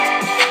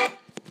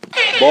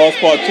Boss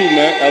Part 2,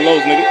 man.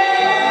 LOs, nigga.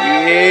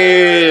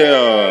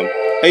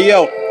 Yeah.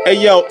 Hey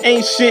yo,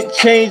 ain't shit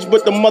changed,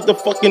 but the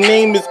motherfucking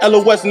name is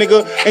LOS,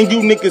 nigga. And you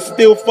niggas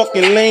still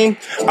fucking lame.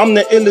 I'm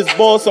the illest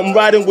boss, I'm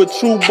riding with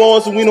true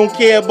balls, and we don't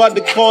care about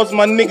the cause.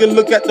 My nigga,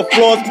 look at the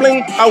flaws,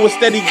 bling. I was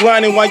steady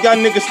grinding while y'all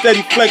niggas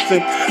steady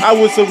flexing. I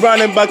was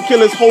surrounded by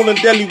killers holding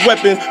deadly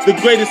weapons. The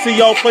greatest of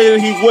y'all player,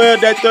 he wear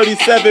that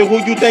 37. Who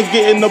you think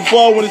getting the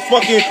ball when it's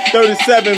fucking 37?